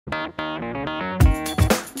Thank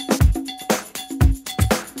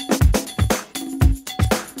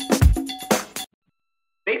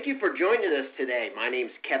you for joining us today. My name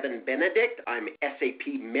is Kevin Benedict. I'm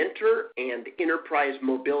SAP Mentor and Enterprise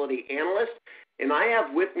Mobility Analyst, and I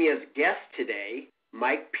have with me as guest today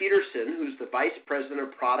Mike Petersen, who's the Vice President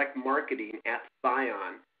of Product Marketing at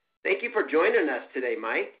PSION. Thank you for joining us today,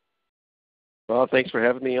 Mike. Well, thanks for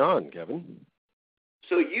having me on, Kevin.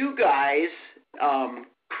 So you guys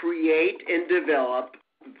create and develop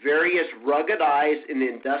various ruggedized and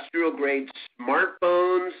industrial-grade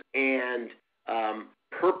smartphones and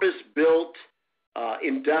purpose-built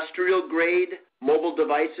industrial-grade mobile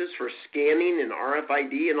devices for scanning and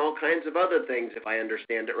RFID and all kinds of other things, if I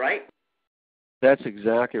understand it right? That's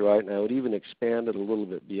exactly right, and I would even expand it a little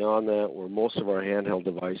bit beyond that, where most of our handheld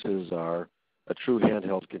devices are a true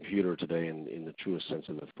handheld computer today in the truest sense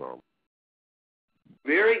of the term.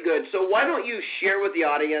 Very good. So why don't you share with the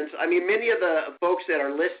audience, I mean, many of the folks that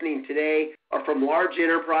are listening today are from large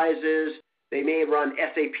enterprises. They may run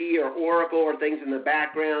SAP or Oracle or things in the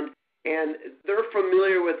background, and they're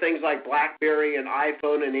familiar with things like BlackBerry and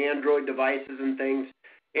iPhone and Android devices and things.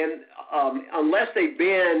 And unless they've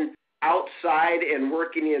been outside and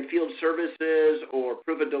working in field services or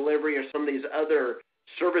proof of delivery or some of these other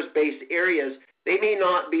service-based areas, they may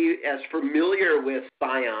not be as familiar with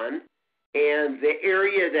PSION and the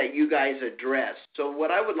area that you guys address. So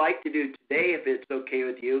what I would like to do today, if it's okay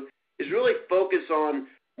with you, is really focus on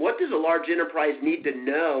what does a large enterprise need to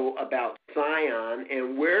know about PSION,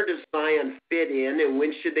 and where does PSION fit in, and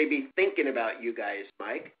when should they be thinking about you guys,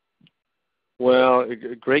 Mike? Well,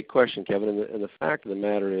 a great question, Kevin. And the fact of the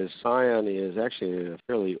matter is PSION is actually a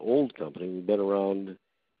fairly old company. We've been around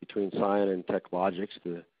between PSION and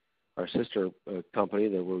TechLogix, our sister company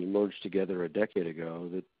that we merged together a decade ago.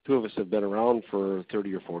 The two of us have been around for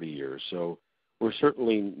 30 or 40 years. So we're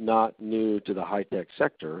certainly not new to the high-tech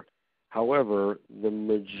sector. However, the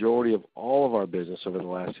majority of all of our business over the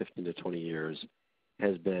last 15 to 20 years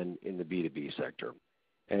has been in the B2B sector.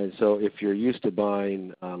 And so if you're used to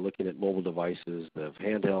buying, looking at mobile devices, the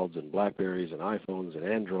handhelds and BlackBerries and iPhones and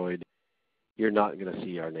Android, you're not going to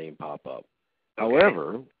see our name pop up. Okay.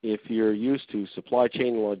 However, if you're used to supply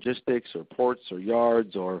chain logistics or ports or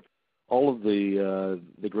yards or all of the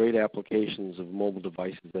great applications of mobile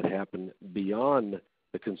devices that happen beyond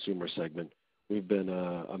the consumer segment, we've been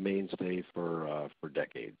a mainstay for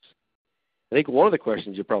decades. I think one of the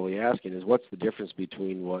questions you're probably asking is what's the difference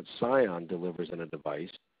between what PSION delivers in a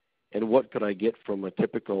device and what could I get from a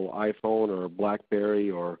typical iPhone or BlackBerry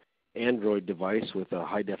or Android device with a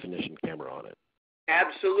high-definition camera on it?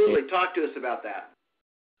 Absolutely. Talk to us about that.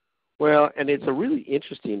 Well, and it's a really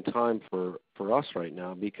interesting time for us right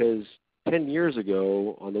now because 10 years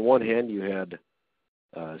ago, on the one hand, you had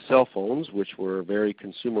cell phones, which were very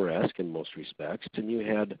consumer-esque in most respects, and you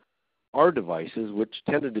had our devices, which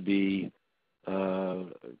tended to be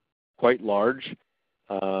quite large,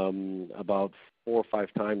 about 4 or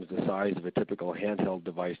 5 times the size of a typical handheld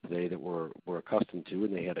device today that we're accustomed to,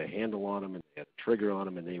 and they had a handle on them and they had a trigger on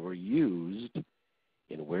them, and they were used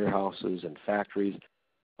in warehouses and factories.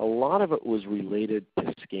 A lot of it was related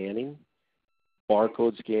to scanning,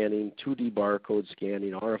 barcode scanning, 2D barcode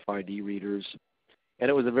scanning, RFID readers, and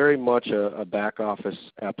it was very much a back office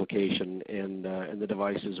application, and the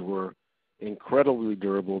devices were incredibly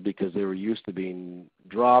durable because they were used to being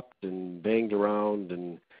dropped and banged around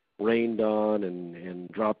and rained on and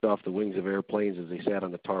dropped off the wings of airplanes as they sat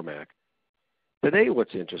on the tarmac. Today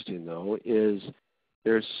what's interesting, though, is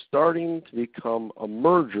there's starting to become a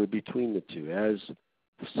merger between the two. As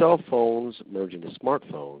cell phones merge into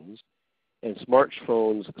smartphones and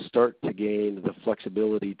smartphones start to gain the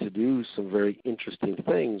flexibility to do some very interesting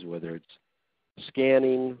things, whether it's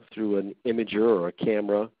scanning through an imager or a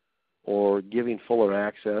camera or giving fuller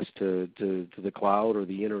access to the cloud or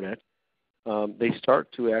the internet, they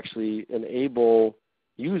start to actually enable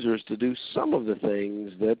users to do some of the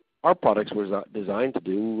things that our products were designed to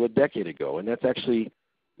do a decade ago. And that's actually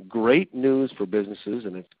great news for businesses,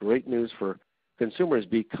 and it's great news for consumers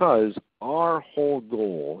because our whole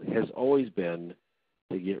goal has always been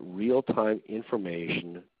to get real-time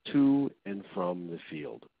information to and from the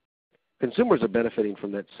field. Consumers are benefiting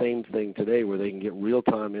from that same thing today where they can get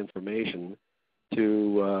real-time information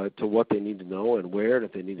to what they need to know and where, and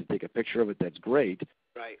if they need to take a picture of it, that's great.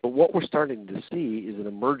 Right. But what we're starting to see is an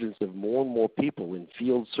emergence of more and more people in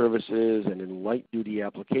field services and in light-duty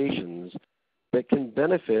applications that can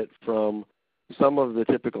benefit from some of the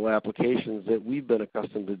typical applications that we've been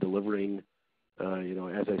accustomed to delivering,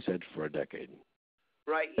 as I said, for a decade.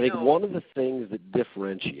 Right. I think one of the things that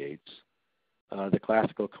differentiates the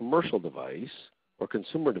classical commercial device or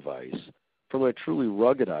consumer device from a truly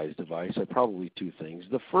ruggedized device are probably two things.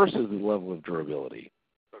 The first is the level of durability.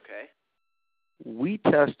 Okay. We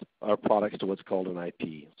test our products to what's called an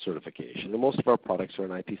IP certification. And most of our products are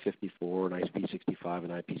an IP54, an IP65,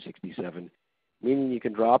 an IP67, meaning you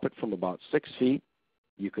can drop it from about 6 feet.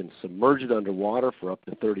 You can submerge it underwater for up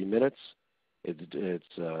to 30 minutes. It's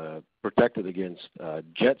protected against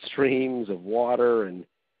jet streams of water and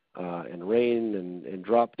rain and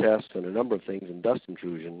drop tests and a number of things and dust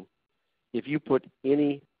intrusion. If you put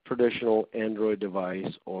any traditional Android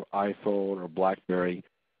device or iPhone or BlackBerry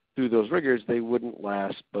through those rigors, they wouldn't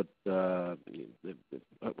last but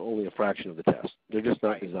only a fraction of the test. They're just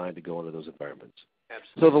not designed to go into those environments.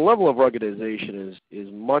 Absolutely. So the level of ruggedization is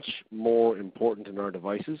much more important in our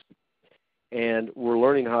devices, and we're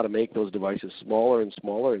learning how to make those devices smaller and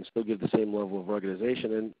smaller and still give the same level of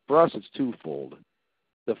ruggedization. And for us, it's twofold.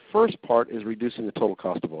 The first part is reducing the total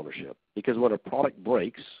cost of ownership, because when a product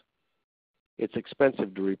breaks, it's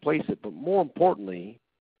expensive to replace it, but more importantly,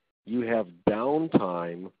 you have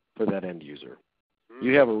downtime for that end user.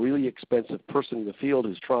 You have a really expensive person in the field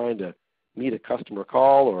who's trying to meet a customer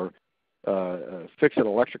call or fix an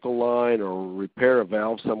electrical line or repair a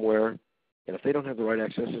valve somewhere, and if they don't have the right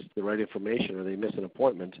access to the right information or they miss an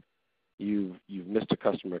appointment, you've missed a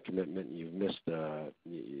customer commitment. You've missed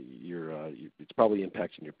it's probably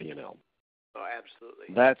impacting your P&L. Oh,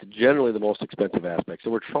 absolutely. That's generally the most expensive aspect. So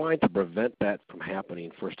we're trying to prevent that from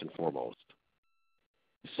happening first and foremost.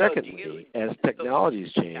 Secondly, as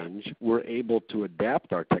technologies change, we're able to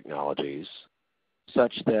adapt our technologies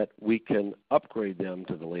such that we can upgrade them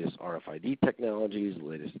to the latest RFID technologies, the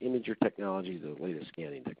latest imager technologies, the latest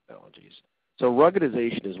scanning technologies. So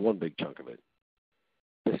ruggedization is one big chunk of it.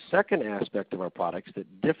 The second aspect of our products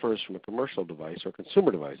that differs from a commercial device or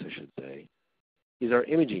consumer device, I should say, is our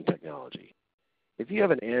imaging technology. If you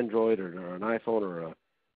have an Android or an iPhone or a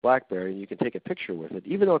BlackBerry and you can take a picture with it,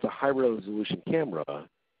 even though it's a high-resolution camera,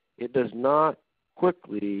 it cannot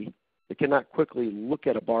quickly look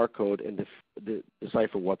at a barcode and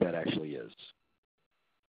decipher what that actually is.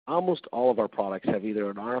 Almost all of our products have either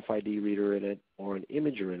an RFID reader in it or an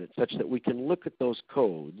imager in it such that we can look at those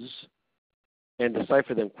codes and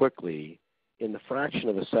decipher them quickly in the fraction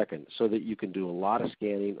of a second so that you can do a lot of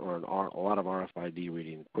scanning or a lot of RFID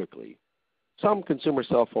reading quickly. Some consumer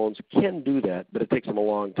cell phones can do that, but it takes them a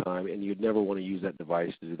long time, and you'd never want to use that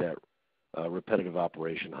device to do that repetitive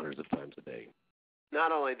operation hundreds of times a day.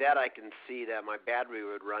 Not only that, I can see that my battery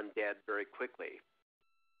would run dead very quickly.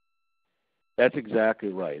 That's exactly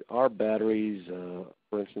right. Our batteries,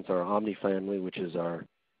 for instance, our Omni family, which is our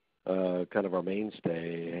kind of our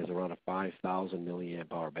mainstay, has around a 5,000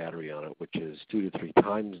 milliamp hour battery on it, which is 2 to 3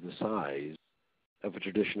 times the size of a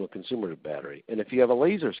traditional consumer battery. And if you have a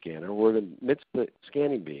laser scanner, we're in the midst of the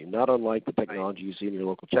scanning beam, not unlike the technology you see in your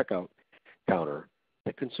local checkout counter,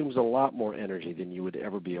 that consumes a lot more energy than you would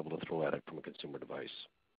ever be able to throw at it from a consumer device.